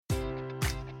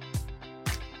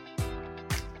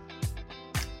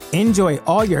Enjoy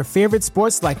all your favorite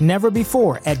sports like never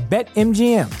before at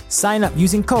BetMGM. Sign up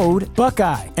using code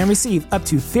Buckeye and receive up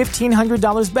to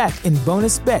 $1,500 back in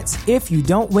bonus bets if you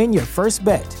don't win your first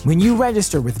bet. When you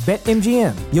register with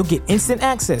BetMGM, you'll get instant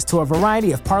access to a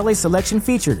variety of parlay selection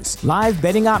features, live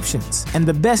betting options, and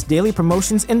the best daily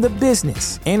promotions in the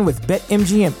business. And with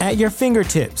BetMGM at your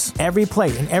fingertips, every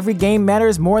play and every game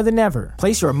matters more than ever.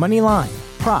 Place your money line,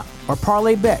 prop, or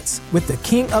parlay bets with the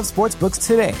king of sportsbooks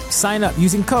today. Sign up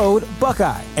using code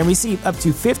Buckeye and receive up to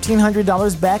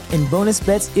 $1,500 back in bonus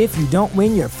bets if you don't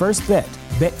win your first bet.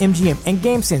 BetMGM and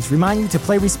GameSense remind you to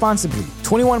play responsibly.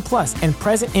 21 plus and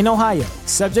present in Ohio,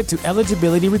 subject to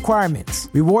eligibility requirements.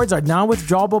 Rewards are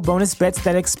non-withdrawable bonus bets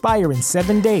that expire in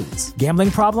 7 days. Gambling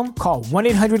problem? Call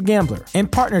 1-800-GAMBLER. In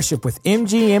partnership with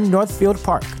MGM Northfield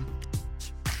Park.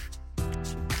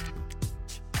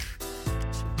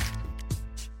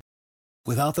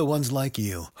 Without the ones like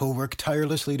you, who work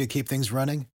tirelessly to keep things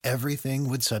running, everything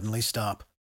would suddenly stop.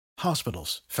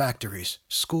 Hospitals, factories,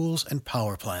 schools, and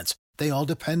power plants, they all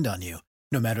depend on you.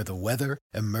 No matter the weather,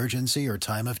 emergency, or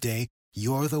time of day,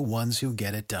 you're the ones who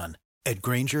get it done. At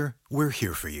Grainger, we're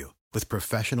here for you with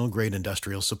professional-grade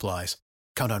industrial supplies.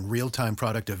 Count on real-time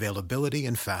product availability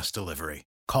and fast delivery.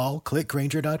 Call, click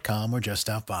Grainger.com, or just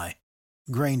stop by.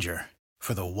 Grainger,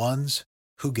 for the ones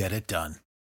who get it done.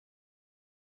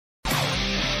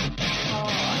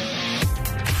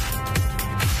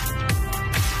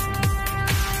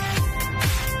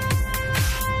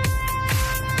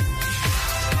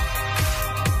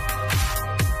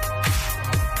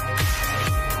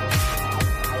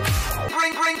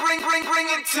 Bring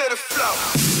it to the flow.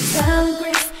 Silent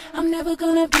grace, I'm never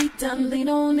gonna be done. Lean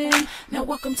on in. Now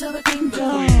welcome to the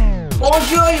kingdom.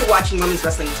 Bonjour, you're watching Women's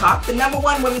Wrestling Talk, the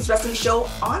 #1 women's wrestling show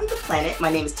on the planet.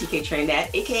 My name is TK Trinidad,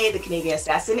 aka the Canadian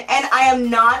Assassin, and I am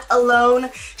not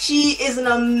alone. She is an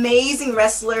amazing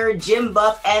wrestler, gym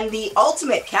buff, and the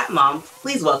ultimate cat mom.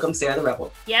 Please welcome Sarah the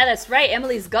Rebel. Yeah, that's right.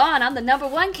 Emily's gone. I'm the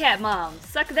 #1 cat mom.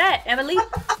 Suck that, Emily.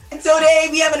 And so today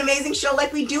we have an amazing show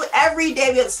like we do every day.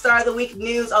 We have the Star of the Week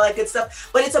news, all that good stuff.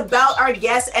 But it's about our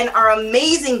guest and our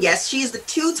amazing guest. She's the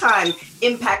 2-time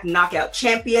Impact Knockout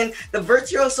champion, the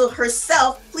virtuoso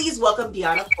herself. Please welcome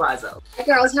Deonna Purrazzo. Hi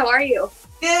girls, how are you?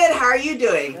 Good, how are you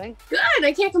doing? Good,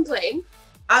 I can't complain.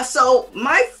 So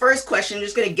my first question,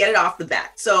 just going to get it off the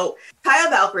bat. So Taya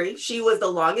Valkyrie, she was the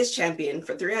longest champion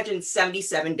for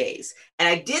 377 days. And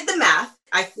I did the math.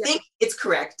 I think it's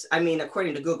correct. I mean,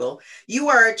 according to Google, you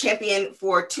are a champion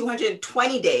for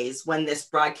 220 days when this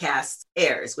broadcast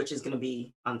airs, which is going to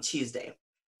be on Tuesday.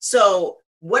 So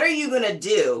what are you going to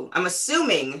do? I'm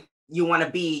assuming you want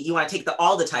to take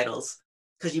all the titles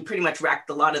because you pretty much racked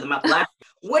a lot of them up last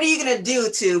year. What are you going to do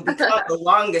to become the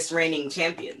longest reigning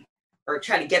champion or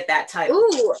try to get that title?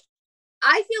 Ooh,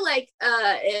 I feel like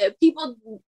people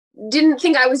didn't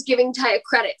think I was giving Taya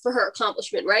credit for her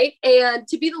accomplishment, right? And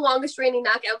to be the longest reigning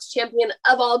Knockouts champion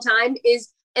of all time is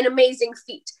an amazing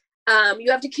feat.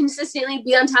 You have to consistently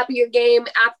be on top of your game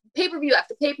after pay-per-view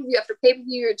after pay-per-view after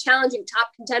pay-per-view. You're challenging top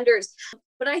contenders.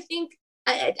 But I think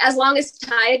as long as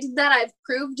Taya did that, I've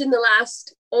proved in the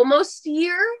last almost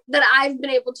year that I've been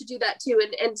able to do that too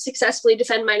and successfully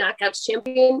defend my Knockouts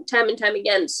champion time and time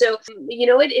again. So,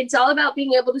 it's all about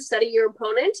being able to study your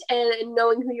opponent and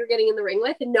knowing who you're getting in the ring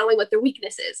with and knowing what their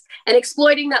weakness is and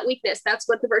exploiting that weakness. That's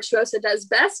what the Virtuosa does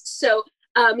best. So,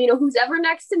 who's ever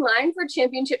next in line for a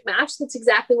championship match, that's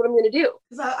exactly what I'm going to do.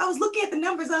 I was looking at the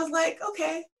numbers. I was like,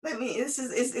 okay, I mean,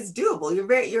 it's doable.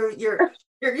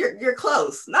 You're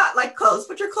close, not like close,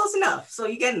 but you're close enough. So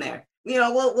you get in there.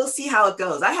 We'll see how it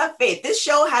goes. I have faith. This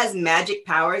show has magic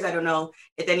powers. I don't know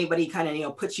if anybody kind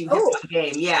of, puts you in the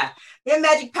game. Yeah, we have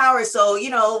magic powers. So,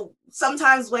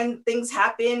 sometimes when things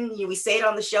happen, we say it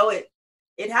on the show,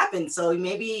 it happens. So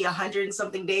maybe 100 and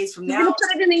something days from now. You're gonna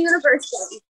put it in the universe.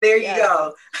 There you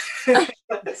go.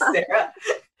 Sarah.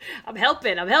 I'm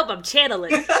helping. I'm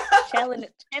channeling. channeling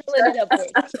it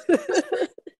upwards.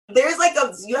 There's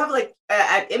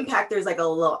at Impact, there's a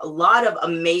lot of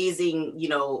amazing,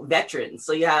 veterans.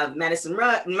 So you have Madison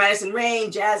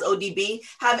Rayne, Jazz, ODB.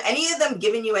 Have any of them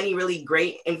given you any really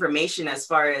great information as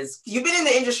far as you've been in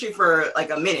the industry for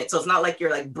a minute? So it's not like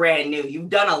you're brand new. You've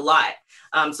done a lot.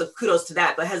 So kudos to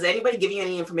that. But has anybody given you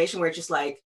any information where it's just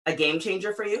a game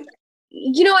changer for you?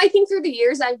 I think through the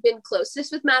years I've been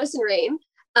closest with Madison Rayne.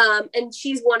 And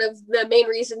she's one of the main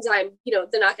reasons I'm, the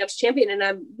Knockouts champion and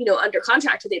I'm, under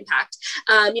contract with Impact.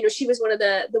 She was one of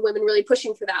the women really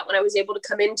pushing for that when I was able to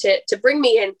come in to bring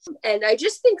me in. And I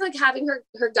just think having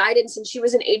her guidance, and she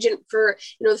was an agent for,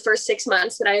 the first 6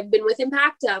 months that I have been with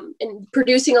Impact, and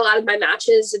producing a lot of my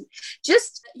matches and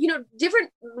just,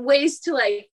 different ways to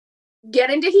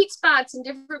get into heat spots and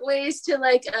different ways to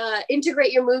like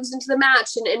integrate your moves into the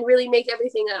match and really make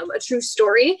everything a true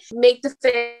story, make the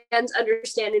fans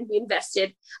understand and be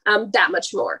invested that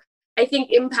much more. I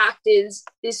think Impact is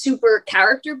super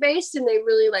character based, and they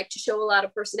really like to show a lot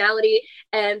of personality,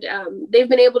 and they've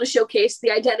been able to showcase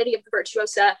the identity of the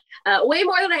Virtuosa way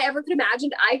more than I ever could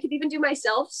imagined I could even do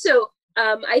myself. So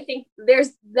I think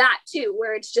there's that too,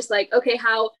 where it's just like, okay,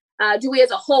 how do we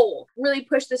as a whole really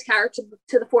push this character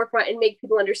to the forefront and make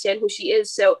people understand who she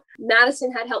is? So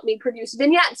Madison had helped me produce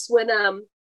vignettes when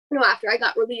after I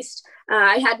got released,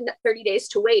 I had 30 days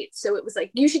to wait. So it was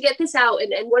like, you should get this out.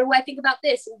 And what do I think about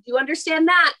this? And do you understand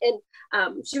that?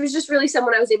 And she was just really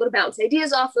someone I was able to bounce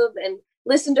ideas off of and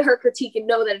listen to her critique and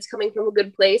know that it's coming from a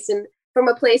good place and from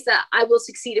a place that I will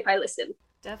succeed if I listen.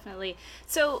 Definitely.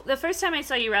 So the first time I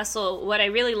saw you wrestle, what I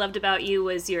really loved about you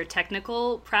was your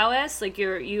technical prowess. Like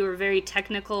you were a very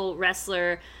technical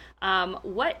wrestler.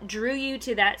 What drew you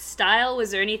to that style? Was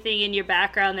there anything in your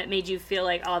background that made you feel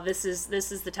like, oh, this is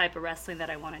the type of wrestling that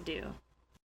I want to do?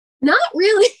 Not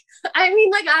really. I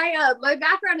mean, like my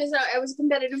background is I was a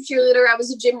competitive cheerleader. I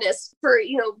was a gymnast for,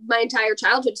 my entire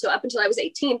childhood. So up until I was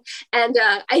 18. And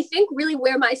I think really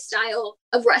where my style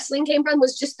of wrestling came from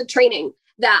was just the training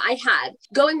that I had,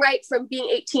 going right from being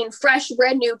 18, fresh,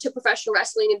 brand new to professional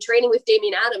wrestling and training with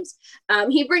Damian Adams.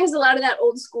 He brings a lot of that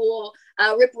old school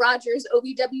Rip Rogers,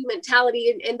 OVW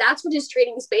mentality, and that's what his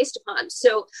training is based upon.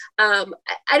 So I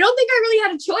don't think I really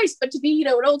had a choice but to be,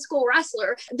 an old school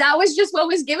wrestler. That was just what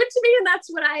was given to me, and that's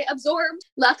what I absorbed.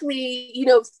 Luckily,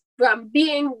 from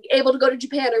being able to go to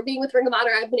Japan or being with Ring of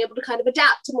Honor, I've been able to kind of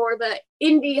adapt to more of a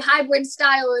indie hybrid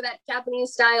style or that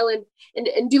Japanese style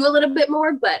and do a little bit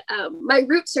more. But my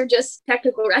roots are just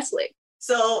technical wrestling.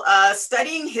 So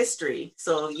studying history,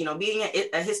 so, being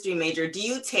a history major, do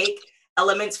you take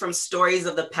elements from stories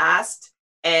of the past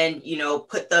and,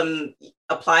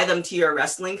 apply them to your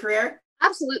wrestling career?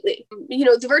 Absolutely.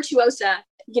 The Virtuosa,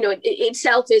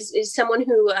 itself is someone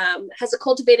who has a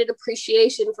cultivated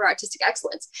appreciation for artistic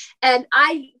excellence. And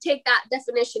I take that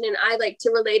definition and I like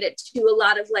to relate it to a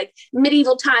lot of like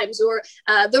medieval times or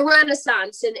the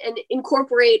Renaissance and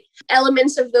incorporate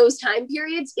elements of those time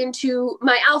periods into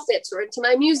my outfits or into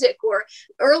my music. Or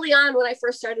early on when I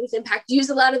first started with Impact, use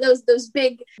a lot of those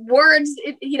big words,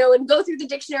 and go through the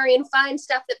dictionary and find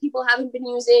stuff that people haven't been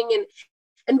using and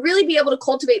really be able to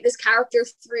cultivate this character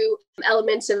through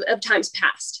elements of times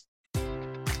past.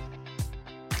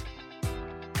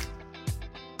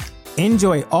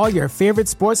 Enjoy all your favorite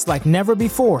sports like never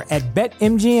before at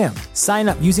BetMGM. Sign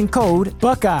up using code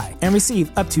Buckeye and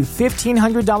receive up to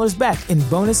 $1,500 back in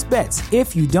bonus bets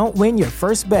if you don't win your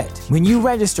first bet. When you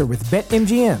register with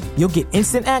BetMGM, you'll get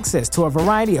instant access to a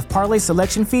variety of parlay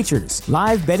selection features,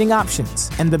 live betting options,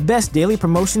 and the best daily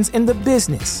promotions in the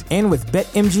business. And with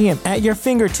BetMGM at your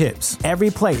fingertips,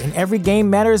 every play and every game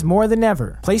matters more than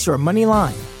ever. Place your money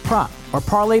line, prop, or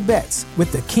parlay bets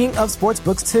with the king of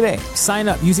sportsbooks today. Sign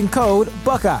up using code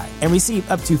Buckeye and receive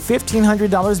up to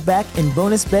 $1,500 back in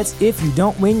bonus bets if you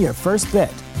don't win your first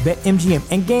bet. BetMGM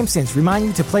and GameSense remind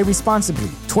you to play responsibly.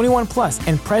 21 plus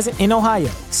and present in Ohio,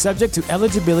 subject to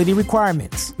eligibility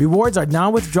requirements. Rewards are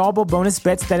non-withdrawable bonus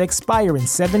bets that expire in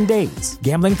 7 days.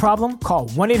 Gambling problem? Call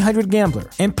 1-800-GAMBLER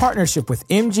in partnership with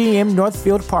MGM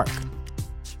Northfield Park.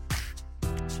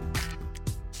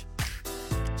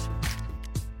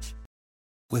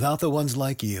 Without the ones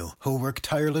like you, who work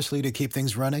tirelessly to keep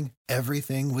things running,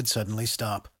 everything would suddenly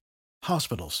stop.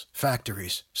 Hospitals,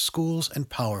 factories, schools, and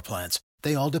power plants,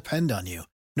 they all depend on you.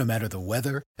 No matter the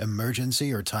weather,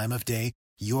 emergency, or time of day,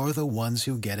 you're the ones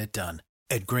who get it done.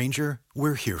 At Grainger,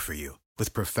 we're here for you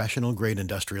with professional-grade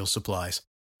industrial supplies.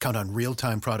 Count on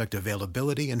real-time product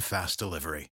availability and fast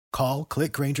delivery. Call,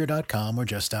 click Grainger.com, or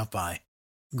just stop by.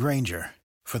 Grainger,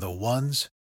 for the ones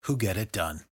who get it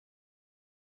done.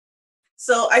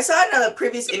 So I saw in a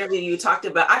previous interview you talked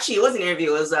about, actually it wasn't an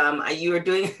interview, it was you were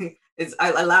doing,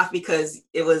 I laughed because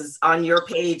it was on your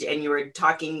page and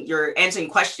you're answering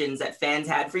questions that fans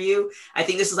had for you. I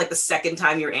think this is like the second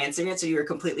time you're answering it. So you were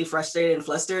completely frustrated and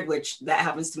flustered, which that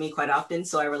happens to me quite often.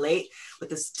 So I relate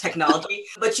with this technology.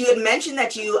 But you had mentioned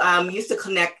that you used to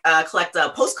collect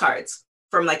postcards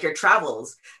from like your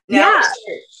travels. Now, Yeah.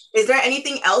 Is there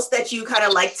anything else that you kind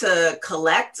of like to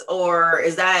collect, or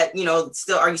is that,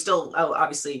 are you still,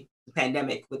 obviously the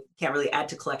pandemic, can't really add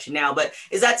to collection now, but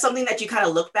is that something that you kind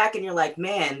of look back and you're like,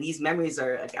 man, these memories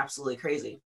are like absolutely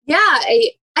crazy? Yeah,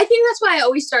 I think that's why I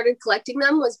always started collecting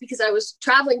them, was because I was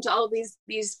traveling to all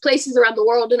these places around the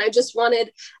world, and I just wanted,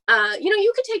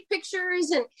 you could take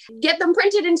pictures and get them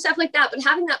printed and stuff like that, but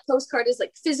having that postcard is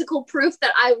like physical proof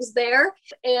that I was there.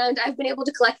 And I've been able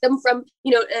to collect them from,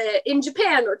 in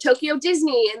Japan or Tokyo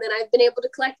Disney, and then I've been able to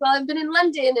collect while I've been in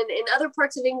London and in other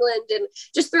parts of England and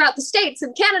just throughout the States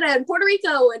and Canada and Puerto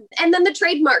Rico, and then the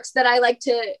trademarks that I like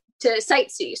to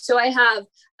sightsee. So I have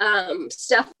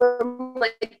stuff from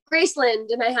like Graceland,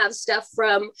 and I have stuff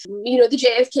from, the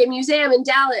JFK Museum in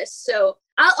Dallas. So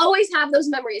I'll always have those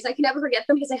memories. I can never forget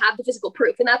them because I have the physical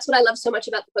proof. And that's what I love so much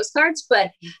about the postcards.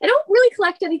 But I don't really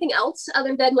collect anything else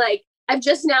other than like, I've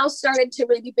just now started to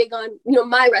really be big on,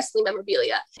 my wrestling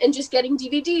memorabilia and just getting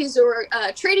DVDs or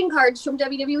trading cards from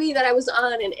WWE that I was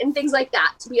on and things like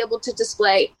that to be able to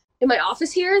display in my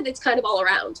office here. That's kind of all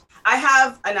around. I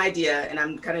have an idea, and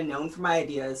I'm kind of known for my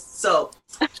ideas. So,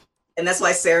 and that's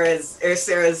why Sarah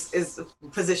is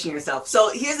positioning herself.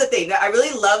 So here's the thing. I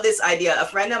really love this idea. A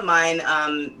friend of mine,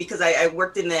 because I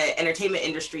worked in the entertainment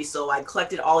industry, so I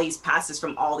collected all these passes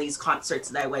from all these concerts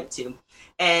that I went to.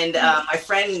 And my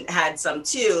friend had some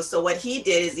too. So what he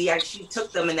did is he actually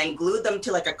took them and then glued them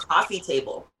to like a coffee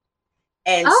table.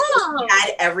 And so he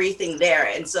had everything there.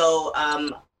 And so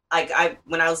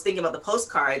when I was thinking about the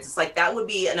postcards, it's like that would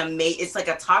be it's like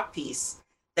a talk piece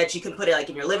that you can put it like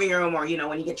in your living room, or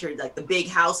when you get your like the big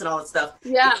house and all that stuff.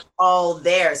 Yeah, it's all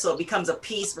there, so it becomes a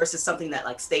piece versus something that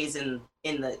like stays in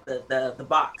the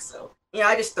box. So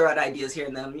I just throw out ideas here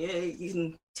and there. Yeah, you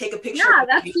can take a picture. Yeah,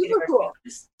 that's super cool.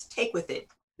 Just take with it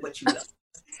what you know.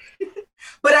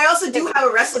 But I also do have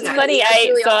a wrestling. It's funny.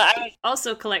 I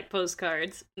also collect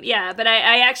postcards. Yeah, but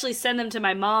I actually send them to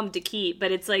my mom to keep.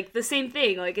 But it's like the same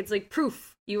thing. Like it's like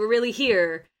proof you were really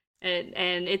here,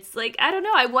 and it's like I don't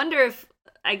know. I wonder if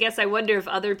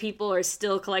other people are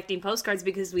still collecting postcards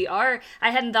because I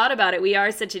hadn't thought about it. We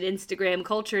are such an Instagram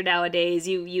culture nowadays.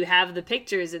 You have the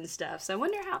pictures and stuff. So I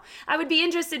wonder I would be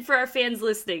interested for our fans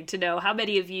listening to know how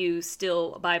many of you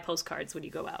still buy postcards when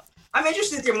you go out. I'm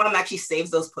interested if your mom actually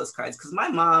saves those postcards, because my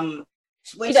mom,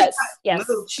 when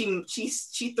she moved,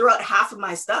 she threw out half of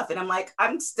my stuff, and I'm like,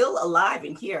 I'm still alive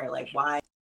in here. Like, why?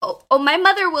 Oh, my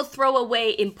mother will throw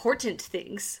away important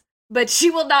things, but she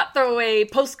will not throw away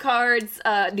postcards,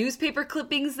 newspaper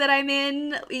clippings that I'm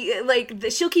in. Like,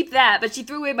 she'll keep that, but she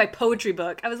threw away my poetry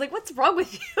book. I was like, what's wrong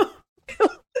with you?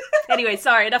 Anyway,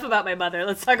 sorry, enough about my mother.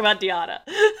 Let's talk about Deanna.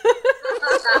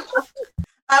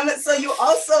 So you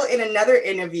also, in another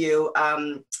interview,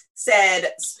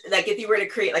 said, like, if you were to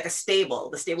create like a stable,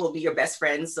 the stable will be your best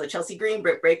friends. So Chelsea Green,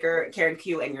 Britt Baker, Karen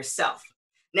Q, and yourself.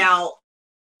 Now,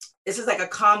 this is like a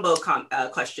combo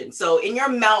question. So in your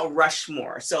Mount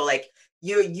Rushmore, so like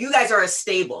you guys are a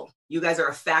stable, you guys are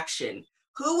a faction.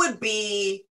 Who would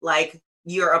be like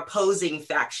your opposing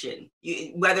faction?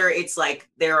 Whether it's like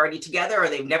they're already together or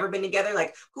they've never been together,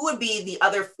 like who would be the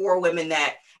other four women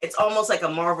that it's almost like a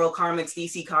Marvel Comics,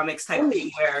 DC Comics type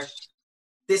thing where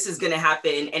this is going to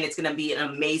happen and it's going to be an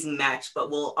amazing match,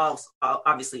 but we'll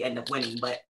obviously end up winning,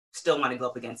 but still want to go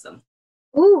up against them?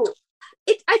 Ooh,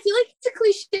 I feel like it's a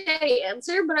cliche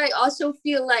answer, but I also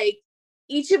feel like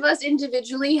each of us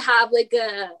individually have like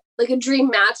a dream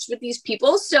match with these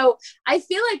people. So I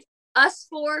feel like us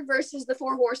four versus the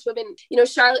four horsewomen,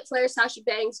 Charlotte Flair, Sasha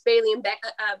Banks, Bayley and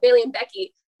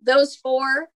Becky, those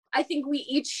four, I think we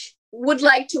each would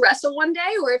like to wrestle one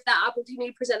day, or if that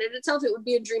opportunity presented itself, it would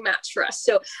be a dream match for us.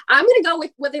 So I'm going to go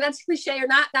with, whether that's cliche or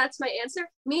not, that's my answer.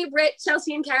 Me, Britt,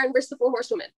 Chelsea, and Karen versus the four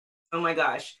horsewomen. Oh my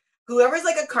gosh. Whoever's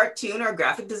like a cartoon or a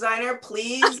graphic designer,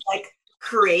 please like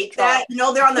create that.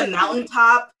 They're on the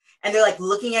mountaintop and they're like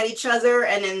looking at each other,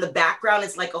 and in the background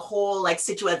it's like a whole like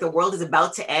situation, the world is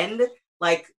about to end.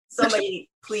 Like somebody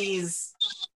please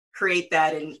create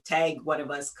that and tag one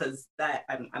of us, because that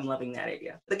I'm loving that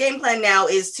idea. The game plan now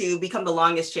is to become the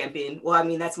longest champion. Well, I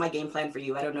mean, that's my game plan for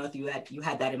you. I don't know if you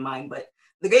had that in mind, but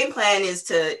the game plan is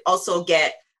to also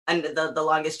get the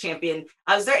longest champion.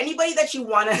 Is there anybody that you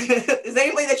want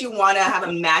to have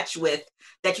a match with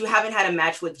that you haven't had a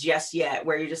match with just yet,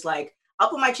 where you're just like, I'll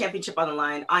put my championship on the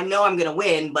line, I know I'm gonna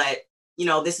win, but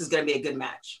this is gonna be a good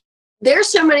match? There's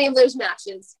so many of those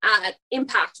matches at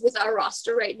Impact with our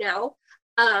roster right now.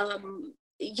 And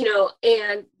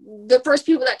the first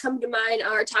people that come to mind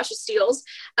are Tasha Steelz,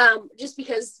 just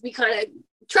because we kind of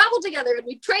traveled together and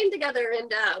we trained together,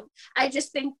 and I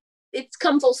just think it's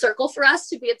come full circle for us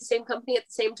to be at the same company at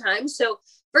the same time. So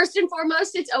first and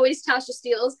foremost, it's always Tasha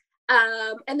Steelz,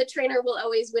 and the trainer will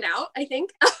always win out, I think.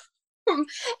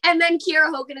 And then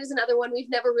Kiera Hogan is another one. We've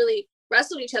never really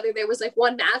wrestled each other. There was like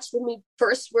one match when we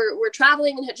first were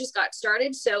traveling and had just got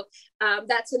started. So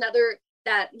that's another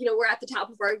that, we're at the top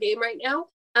of our game right now.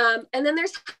 And then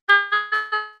there's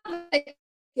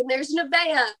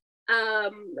Nevaeh,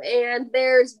 and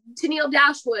there's Tennille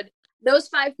Dashwood. Those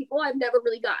 5 people I've never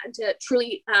really gotten to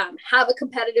truly have a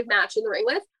competitive match in the ring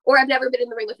with, or I've never been in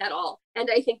the ring with at all. And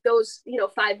I think those,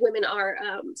 5 women are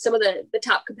some of the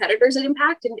top competitors at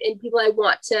Impact, and people I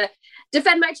want to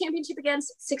defend my championship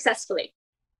against successfully.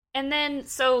 And then,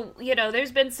 so,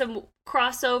 there's been some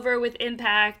crossover with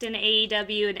Impact and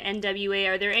AEW and NWA.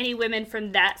 Are there any women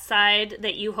from that side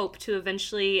that you hope to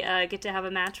eventually get to have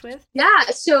a match with? Yeah,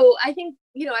 so I think,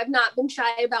 I've not been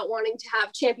shy about wanting to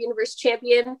have champion versus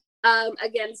champion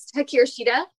against Hikaru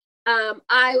Shida.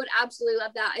 I would absolutely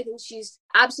love that. I think she's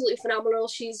absolutely phenomenal.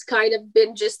 She's kind of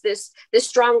been just this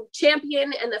strong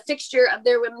champion and the fixture of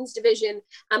their women's division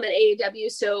at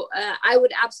AEW. So I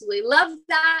would absolutely love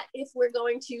that if we're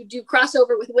going to do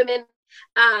crossover with women.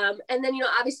 And then,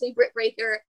 obviously Britt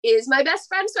Baker is my best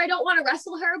friend, so I don't want to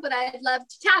wrestle her, but I'd love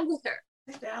to tag with her.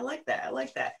 I like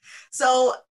that.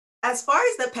 So as far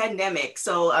as the pandemic,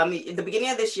 so at the beginning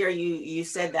of this year, you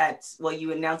said that, well,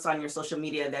 you announced on your social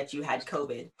media that you had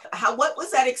COVID. What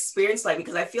was that experience like?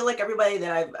 Because I feel like everybody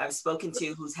that I've spoken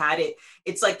to who's had it,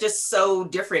 it's like just so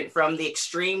different from the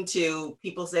extreme to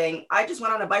people saying, I just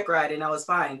went on a bike ride and I was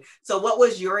fine. So what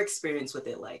was your experience with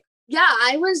it like? Yeah,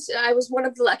 I was one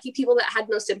of the lucky people that had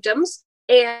no symptoms.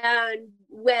 And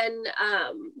when,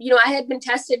 I had been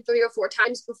tested 3 or 4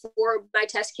 times before my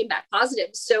test came back positive.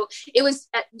 So it was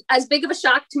as big of a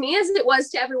shock to me as it was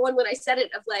to everyone when I said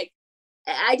it, of like,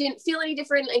 I didn't feel any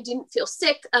different. I didn't feel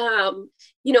sick, and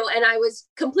I was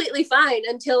completely fine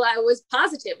until I was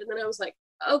positive. And then I was like,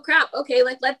 oh crap. Okay.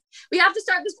 We have to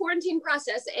start this quarantine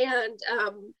process. And,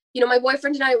 my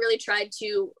boyfriend and I really tried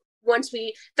to, once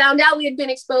we found out we had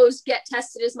been exposed, get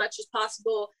tested as much as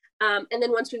possible. And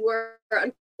then once we were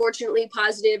unfortunately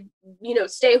positive,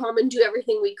 stay home and do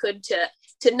everything we could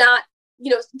to not,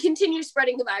 continue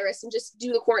spreading the virus and just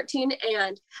do the quarantine.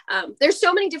 And there's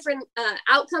so many different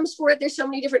outcomes for it. There's so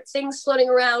many different things floating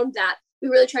around that we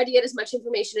really tried to get as much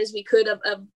information as we could of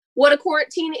what a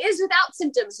quarantine is without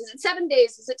symptoms. Is it 7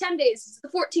 days? Is it 10 days? Is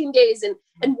it 14 days?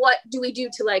 And what do we do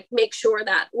to make sure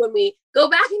that when we go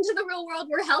back into the real world,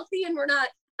 we're healthy and we're not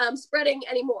spreading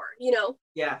anymore,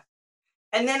 Yeah.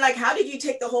 And then how did you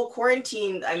take the whole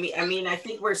quarantine? I mean, I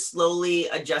think we're slowly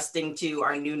adjusting to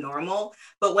our new normal,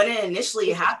 but when it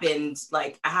initially happened,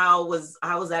 how was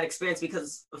that experience?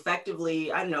 Because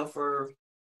effectively, I know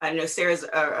Sarah's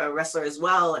a wrestler as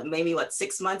well, and maybe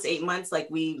 6 months, 8 months,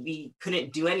 we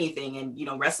couldn't do anything,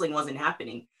 and, wrestling wasn't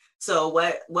happening. So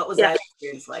what was that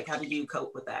experience like? How did you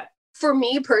cope with that? For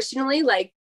me personally,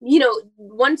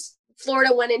 once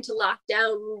Florida went into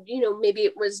lockdown, maybe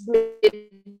it was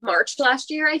mid-March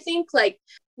last year, I think,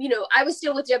 I was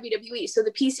still with WWE. So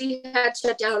the PC had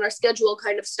shut down, our schedule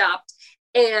kind of stopped,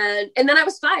 and then I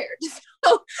was fired.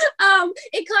 So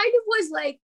it kind of was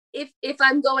like, if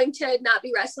I'm going to not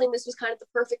be wrestling, this was kind of the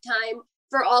perfect time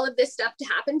for all of this stuff to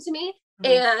happen to me.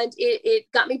 Mm-hmm. And it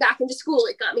got me back into school.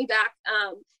 It got me back,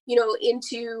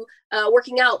 into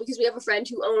working out, because we have a friend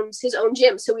who owns his own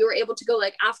gym. So we were able to go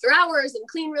after hours and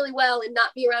clean really well and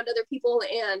not be around other people.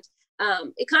 And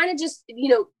it kind of just,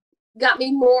 got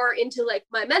me more into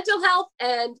my mental health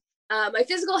and my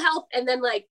physical health. And then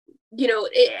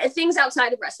things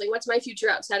outside of wrestling. What's my future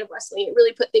outside of wrestling? It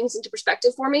really put things into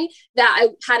perspective for me that I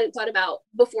hadn't thought about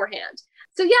beforehand.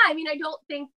 So yeah, I don't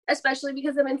think, especially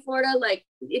because I'm in Florida,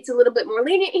 it's a little bit more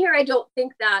lenient here. I don't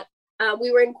think that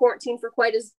we were in quarantine for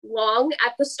quite as long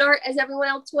at the start as everyone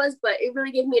else was, but it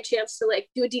really gave me a chance to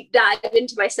do a deep dive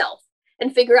into myself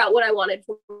and figure out what I wanted.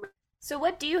 So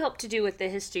what do you hope to do with the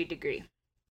history degree?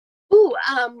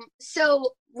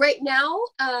 So right now,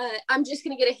 I'm just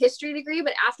going to get a history degree,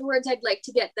 but afterwards I'd like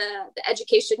to get the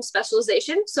education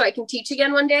specialization so I can teach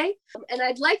again one day. And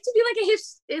I'd like to be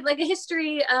a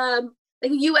history, a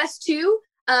US 2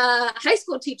 high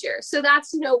school teacher. So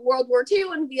that's, World War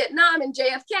II and Vietnam and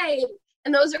JFK.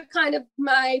 And those are kind of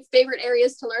my favorite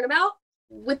areas to learn about.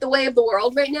 With the way of the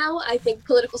world right now, I think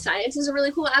political science is a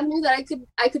really cool avenue that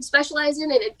I could specialize in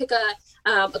and pick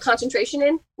a concentration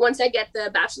in once I get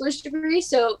the bachelor's degree.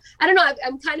 So I don't know,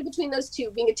 I'm kind of between those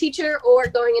two, being a teacher or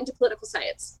going into political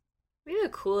science. You're the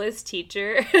coolest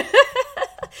teacher.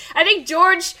 I think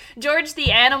George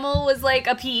the animal was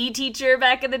a PE teacher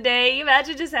back in the day. You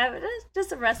imagine just having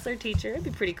just a wrestler teacher. It'd be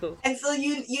pretty cool. And so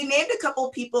you named a couple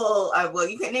people,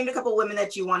 you named a couple women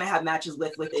that you want to have matches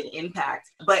within Impact,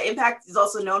 but Impact is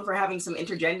also known for having some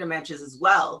intergender matches as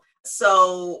well.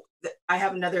 So I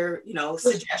have another,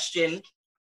 suggestion.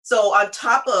 So on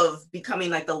top of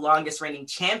becoming the longest reigning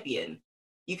champion,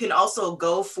 you can also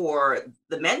go for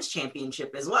the men's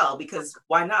championship as well, because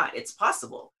why not? It's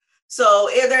possible. So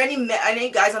are there any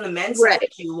guys on the men's side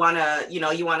that you want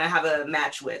to have a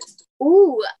match with?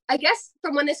 Ooh, I guess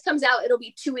from when this comes out, it'll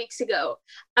be 2 weeks ago.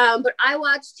 But I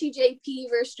watched TJP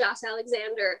versus Josh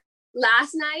Alexander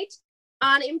last night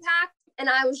on Impact, and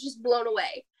I was just blown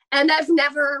away. And I've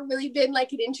never really been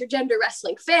like an intergender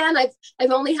wrestling fan.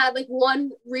 I've only had like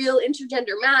one real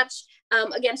intergender match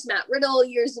against Matt Riddle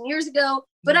years and years ago.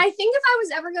 But I think if I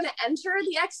was ever going to enter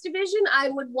the X division, I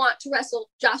would want to wrestle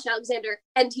Josh Alexander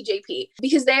and TJP,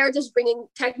 because they are just bringing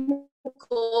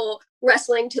technical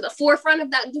wrestling to the forefront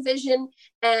of that division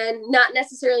and not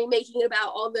necessarily making it about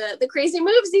all the crazy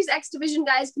moves these X division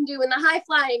guys can do in the high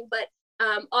flying, but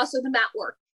also the mat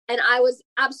work. And I was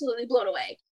absolutely blown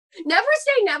away. Never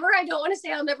say never. I don't want to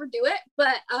say I'll never do it,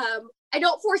 but I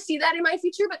don't foresee that in my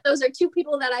future. But those are two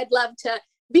people that I'd love to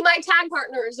be my tag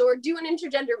partners or do an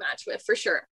intergender match with for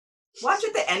sure. Watch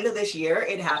at the end of this year,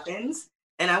 it happens.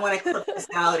 And I want to clip this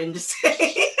out and just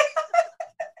say,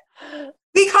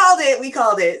 we called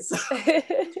it. So,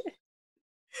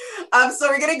 so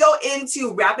we're going to go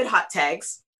into rapid hot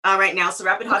tags right now. So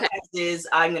rapid hot tags is,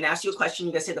 I'm going to ask you a question.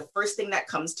 You're going to say the first thing that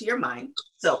comes to your mind.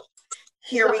 So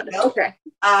here we go. Okay.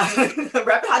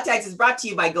 Rapid Hot Tags is brought to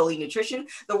you by Goli Nutrition,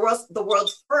 the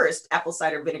world's first apple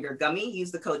cider vinegar gummy.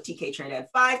 Use the code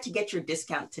TKTrinidad5 to get your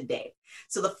discount today.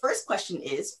 So the first question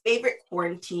is, favorite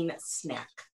quarantine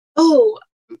snack? Oh,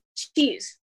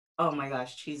 cheese. Oh my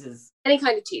gosh, cheese is... Any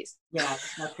kind of cheese. Yeah,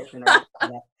 not pitching.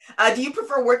 Do you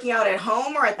prefer working out at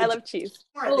home or at the I love cheese.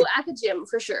 At the gym,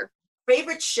 for sure.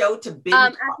 Favorite show to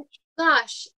binge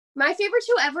watch? My favorite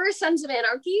show ever is Sons of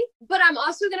Anarchy, but I'm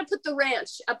also going to put The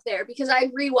Ranch up there because I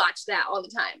rewatch that all the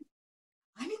time.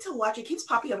 I need to watch it. It keeps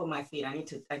popping up on my feed. I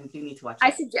do need to watch it.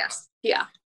 I suggest. Yeah.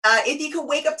 If you could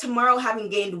wake up tomorrow having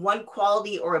gained one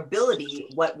quality or ability,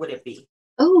 what would it be?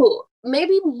 Oh,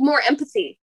 maybe more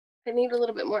empathy. I need a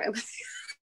little bit more empathy.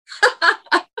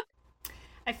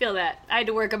 I feel that. I had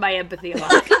to work on my empathy a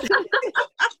lot.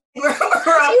 You asked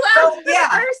the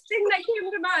first thing that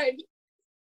came to mind.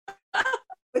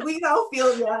 We all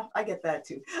feel, yeah, I get that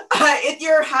too. If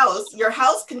your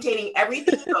house containing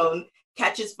everything you own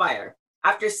catches fire,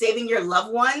 after saving your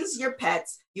loved ones, your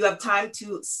pets, you have time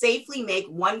to safely make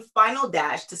one final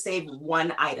dash to save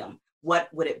one item. What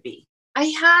would it be? I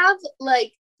have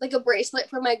like a bracelet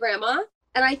for my grandma,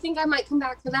 and I think I might come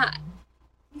back for that.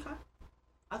 Okay,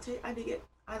 I'll tell you, I dig it.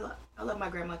 I love my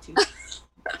grandma too.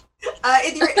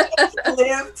 If you're able to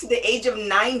live to the age of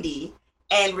 90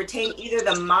 and retain either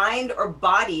the mind or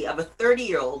body of a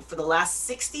 30-year-old for the last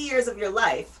 60 years of your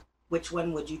life, which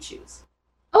one would you choose?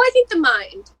 Oh, I think the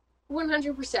mind.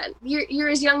 100%. You're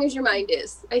as young as your mind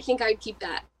is. I think I'd keep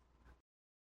that.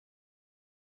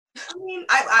 I mean,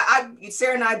 I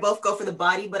Sarah and I both go for the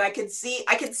body, but I could see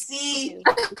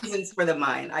reasons for the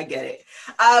mind. I get it.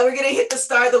 We're gonna hit the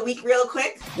star of the week real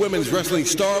quick. Women's Wrestling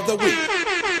Star of the Week.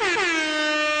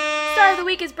 Star of the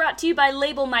Week is brought to you by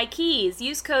Label My Keys.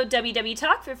 Use code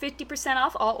WWTalk for 50%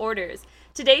 off all orders.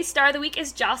 Today's Star of the Week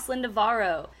is Jocelyn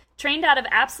Navarro. Trained out of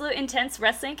Absolute Intense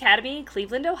Wrestling Academy in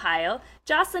Cleveland, Ohio,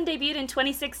 Jocelyn debuted in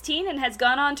 2016 and has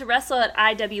gone on to wrestle at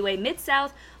IWA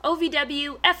Mid-South,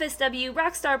 OVW, FSW,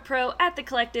 Rockstar Pro, At The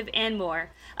Collective, and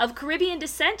more. Of Caribbean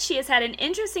descent, she has had an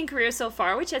interesting career so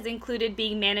far, which has included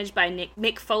being managed by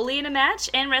Mick Foley in a match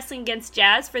and wrestling against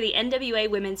Jazz for the NWA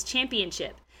Women's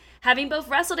Championship. Having both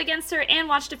wrestled against her and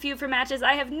watched a few of her matches,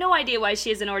 I have no idea why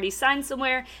she isn't already signed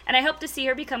somewhere, and I hope to see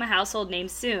her become a household name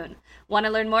soon. Want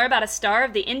to learn more about a star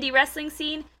of the indie wrestling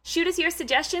scene? Shoot us your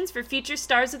suggestions for future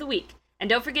Stars of the Week. And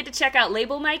don't forget to check out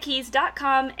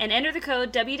labelmykeys.com and enter the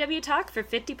code WWTalk for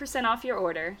 50% off your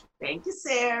order. Thank you,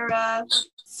 Sarah.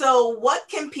 So what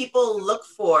can people look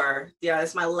for? Yeah,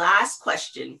 that's my last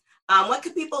question. What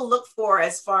can people look for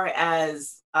as far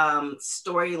as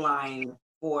storyline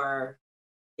for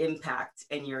Impact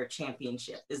and your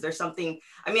championship? Is there something,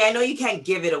 I mean, I know you can't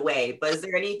give it away, but is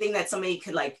there anything that somebody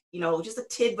could, like, you know, just a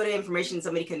tidbit of information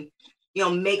somebody can, you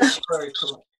know, make sure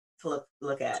to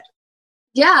look at?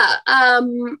 Yeah,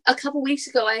 a couple weeks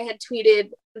ago I had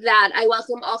tweeted that I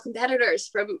welcome all competitors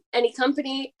from any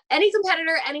company, any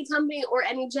competitor, any company, or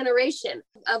any generation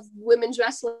of women's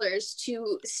wrestlers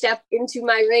to step into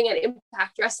my ring at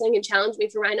Impact Wrestling and challenge me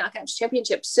for my Knockouts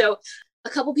Championship. So a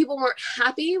couple people weren't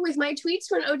happy with my tweets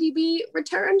when ODB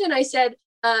returned, and I said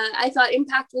I thought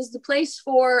Impact was the place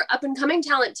for up-and-coming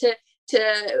talent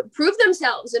to prove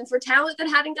themselves, and for talent that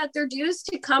hadn't got their dues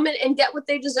to come in and get what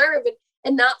they deserve,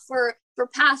 and not for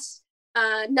past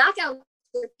knockouts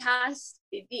or past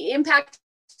the Impact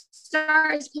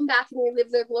stars come back and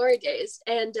relive their glory days.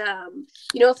 And,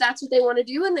 you know, if that's what they want to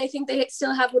do and they think they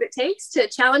still have what it takes to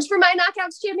challenge for my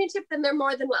Knockouts championship, then they're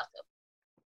more than welcome.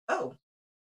 Oh,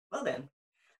 well then.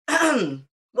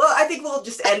 Well, I think we'll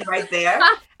just end right there.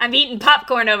 I'm eating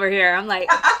popcorn over here. I'm like...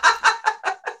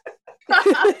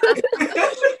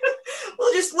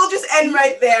 We'll just end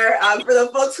right there. For the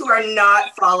folks who are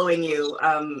not following you,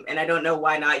 and I don't know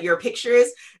why not, your pictures,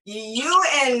 you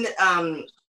and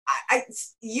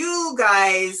you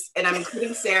guys, and I'm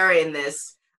including Sarah in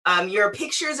this, your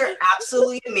pictures are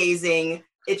absolutely amazing.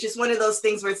 It's just one of those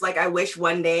things where it's like, I wish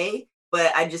one day,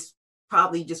 but I just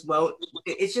probably just won't.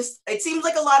 It seems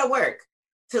like a lot of work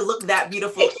to look that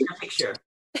beautiful in a picture.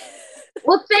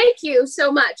 Well, thank you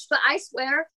so much. But I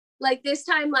swear, like this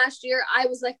time last year, I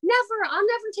was like, I'll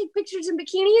never take pictures in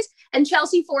bikinis. And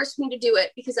Chelsea forced me to do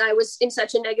it because I was in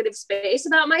such a negative space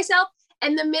about myself.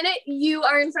 And the minute you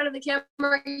are in front of the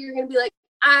camera, you're going to be like,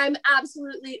 I'm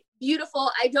absolutely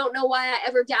beautiful. I don't know why I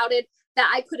ever doubted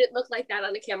that I couldn't look like that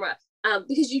on a camera.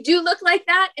 Because you do look like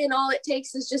that. And all it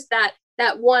takes is just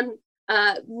that one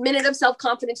minute of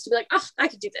self-confidence to be like, oh, I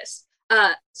could do this.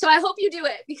 So I hope you do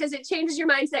it because it changes your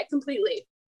mindset completely.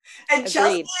 And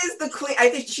Chelsea is the queen. I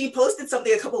think she posted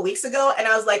something a couple of weeks ago, and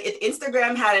I was like, if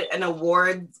Instagram had an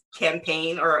award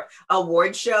campaign or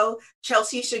award show,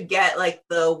 Chelsea should get like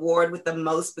the award with the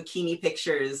most bikini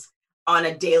pictures on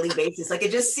a daily basis. Like,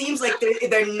 it just seems like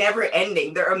they're never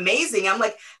ending. They're amazing. I'm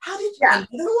like, how did you another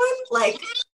one? Like,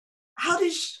 how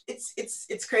did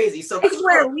it's crazy. So I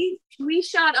swear, we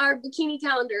shot our bikini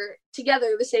calendar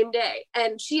together the same day,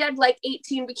 and she had like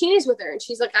 18 bikinis with her, and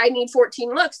she's like, I need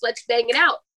 14 looks. Let's bang it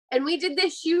out. And we did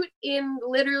this shoot in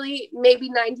literally maybe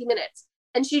 90 minutes.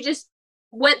 And she just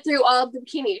went through all of the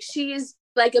bikinis. She is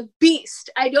like a beast.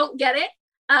 I don't get it.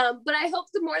 But I hope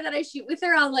the more that I shoot with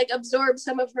her, I'll like absorb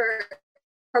some of her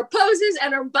poses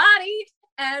and her body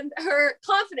and her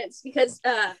confidence because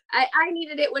I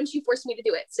needed it when she forced me to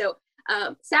do it. So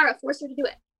Sarah, force her to do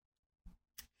it.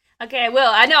 Okay, I will.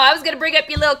 I know I was going to bring up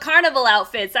your little carnival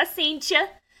outfits. I seen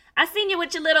you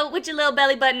with your little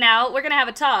belly button out. We're gonna have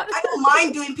a talk. I don't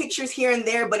mind doing pictures here and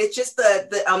there, but it's just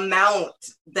the amount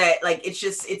that like it's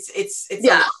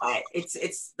a lot.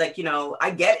 It's like, you know,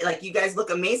 I get it. Like, you guys look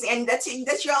amazing, and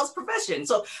that's y'all's profession.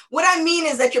 So what I mean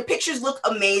is that your pictures look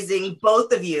amazing,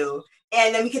 both of you,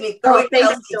 and then we can thank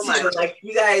you so much. Like,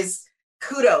 you guys,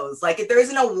 kudos. Like, if there is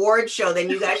an award show, then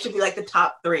you guys should be like the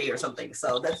top 3 or something.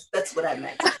 So that's what I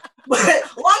meant.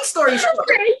 But long story short,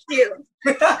 thank you.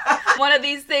 One of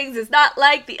these things is not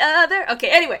like the other. Okay,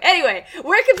 anyway,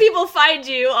 where can people find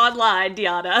you online,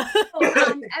 Deanna?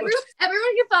 Everyone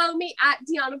can follow me at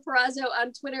Deanna Purrazzo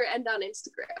on Twitter and on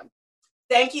Instagram.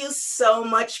 Thank you so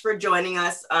much for joining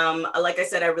us. Like I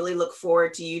said, I really look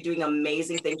forward to you doing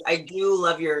amazing things. I do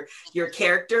love your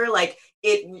character. Like,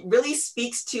 it really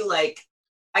speaks to, like,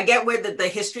 I get where the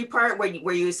history part where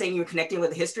you were saying you were connecting with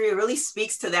the history, it really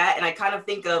speaks to that. And I kind of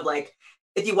think of, like,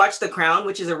 if you watch The Crown,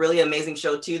 which is a really amazing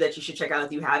show too, that you should check out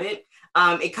if you haven't,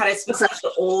 it kind of speaks to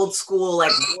the old school,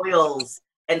 like, royals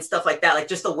and stuff like that, like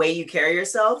just the way you carry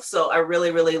yourself. So I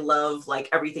really, really love like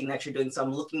everything that you're doing. So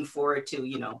I'm looking forward to,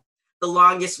 you know, the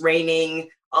longest reigning,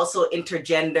 also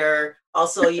intergender,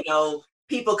 also, you know,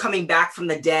 people coming back from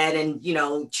the dead and, you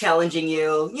know, challenging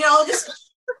you, you know, just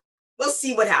we'll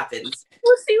see what happens.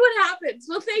 We'll see what happens.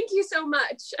 Well, thank you so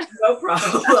much. No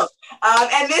problem.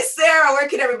 And Miss Sarah, where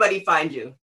can everybody find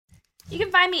you? You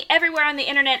can find me everywhere on the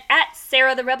internet at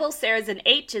Sarah the Rebel. Sarah's an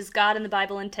H as God in the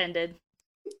Bible intended.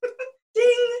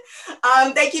 Ding.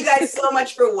 Thank you guys so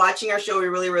much for watching our show. We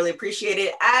really, really appreciate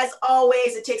it. As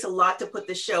always, it takes a lot to put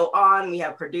this show on. We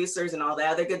have producers and all that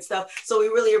other good stuff. So we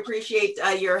really appreciate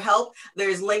your help.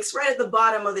 There's links right at the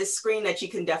bottom of this screen that you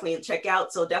can definitely check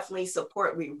out. So definitely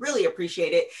support. We really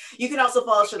appreciate it. You can also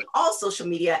follow us on all social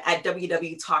media at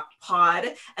WW Talk Pod.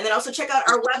 And then also check out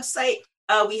our website.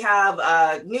 We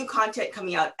have new content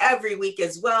coming out every week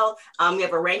as well. We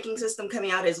have a ranking system coming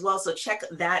out as well, so check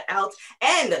that out.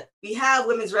 And we have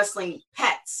Women's Wrestling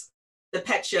Pets, the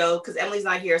pet show, because Emily's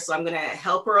not here, so I'm going to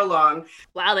help her along.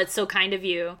 Wow, that's so kind of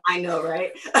you. I know,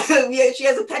 right? She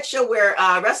has a pet show where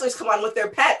wrestlers come on with their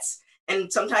pets, and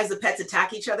sometimes the pets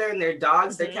attack each other and their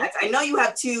dogs, their cats. I know you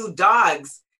have 2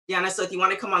 dogs, Deanna, so if you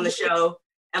want to come on the show,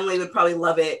 Emily would probably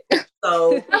love it.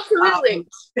 So, absolutely.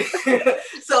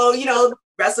 So, you know,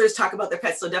 wrestlers talk about their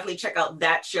pets. So definitely check out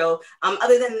that show.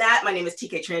 Other than that, my name is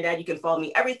TK Trinidad. You can follow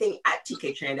me everything at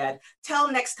TK Trinidad. Till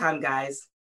next time, guys.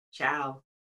 Ciao.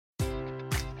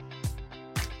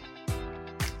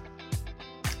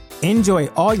 Enjoy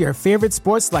all your favorite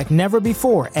sports like never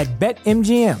before at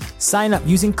BetMGM. Sign up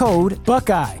using code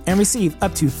Buckeye and receive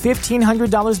up to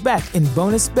 $1,500 back in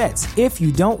bonus bets if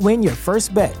you don't win your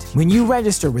first bet. When you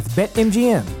register with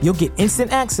BetMGM, you'll get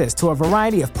instant access to a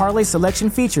variety of parlay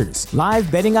selection features,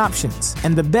 live betting options,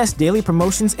 and the best daily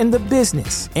promotions in the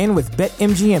business. And with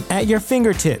BetMGM at your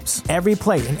fingertips, every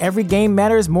play and every game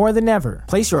matters more than ever.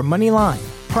 Place your money line,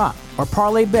 prop, or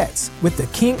parlay bets with the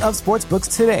king of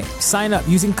sportsbooks today. Sign up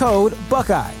using code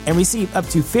Buckeye and receive up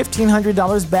to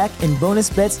 $1,500 back in bonus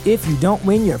bets if you don't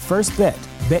win your first bet.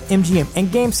 BetMGM and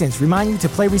GameSense remind you to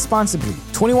play responsibly.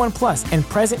 21 plus and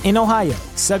present in Ohio,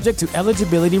 subject to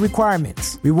eligibility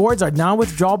requirements. Rewards are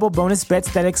non-withdrawable bonus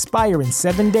bets that expire in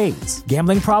 7 days.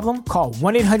 Gambling problem? Call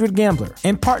 1-800-GAMBLER.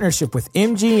 In partnership with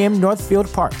MGM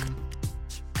Northfield Park.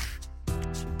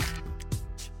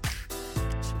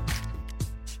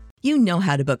 You know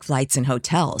how to book flights and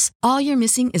hotels. All you're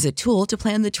missing is a tool to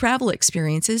plan the travel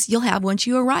experiences you'll have once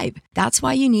you arrive. That's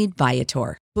why you need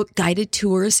Viator. Book guided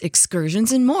tours,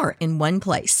 excursions, and more in one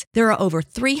place. There are over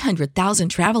 300,000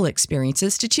 travel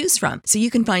experiences to choose from, so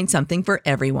you can find something for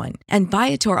everyone. And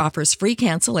Viator offers free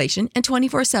cancellation and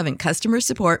 24/7 customer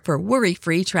support for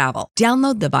worry-free travel.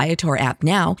 Download the Viator app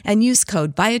now and use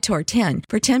code Viator10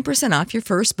 for 10% off your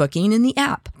first booking in the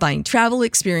app. Find travel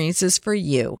experiences for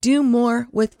you. Do more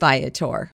with Viator.